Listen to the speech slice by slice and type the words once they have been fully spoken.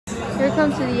Here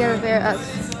comes to the elevator at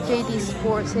JD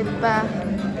Sports in Bath.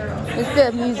 There's a bit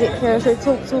of music here, so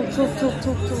talk.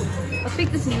 I think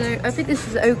this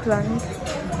is Oakland.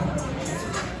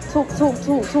 Talk. Sorry,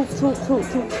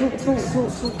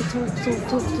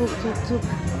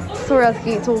 I have to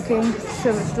keep talking. So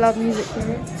it's loud music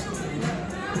here.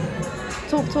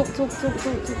 Talk.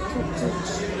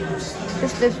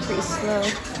 This lives pretty slow.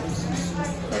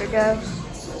 There we go.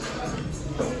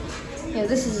 Yeah,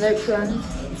 this is Oakland.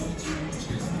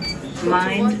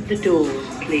 Mind the doors,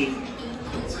 please.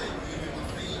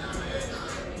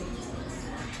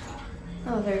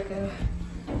 Oh, there we go.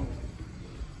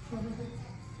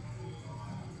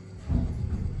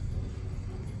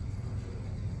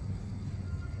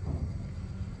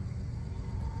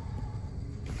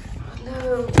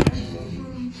 No.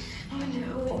 Oh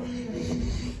no.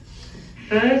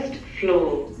 First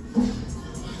floor.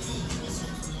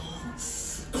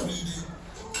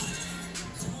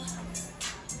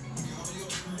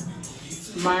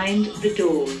 Mind the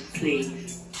doors,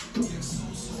 please.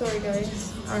 Sorry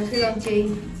guys, I'm too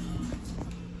lucky.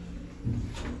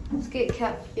 Let's get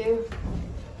cat view.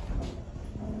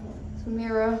 It's a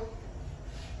mirror.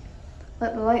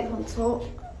 Let the light on top.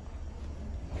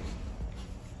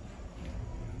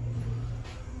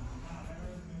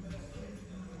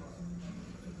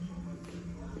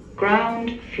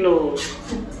 Ground floor.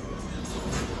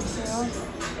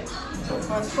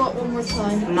 Right, spot one more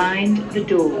time. Mind the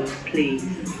doors, please.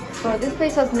 Right, this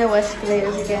place has no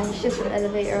escalators again, it's just an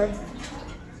elevator.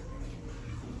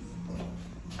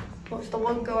 Watch the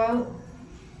one go out.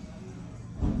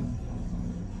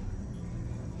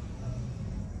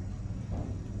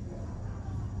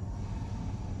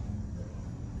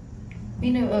 We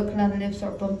know Oakland lifts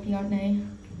are bumpy, aren't they?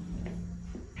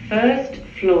 First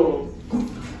floor.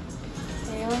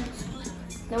 There you are.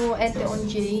 Then we'll end it on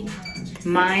G.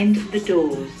 Mind the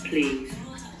doors, please.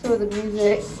 So the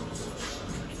music.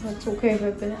 I'll talk over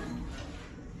a bit.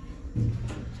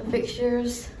 So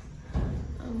fixtures.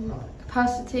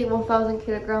 Capacity 1,000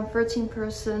 kilogram, 13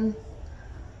 person.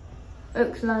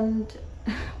 Oakland.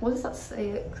 What does that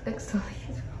say? Excelsior.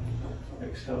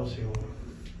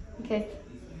 Okay.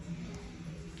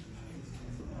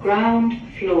 Ground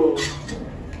floor.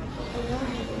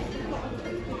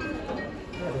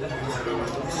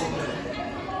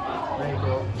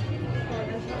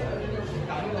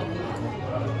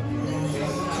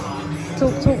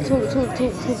 Talk.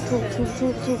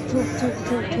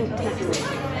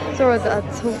 Sorry that I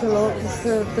talk a lot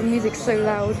because the music's so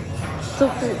loud.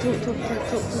 Talk.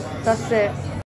 That's it.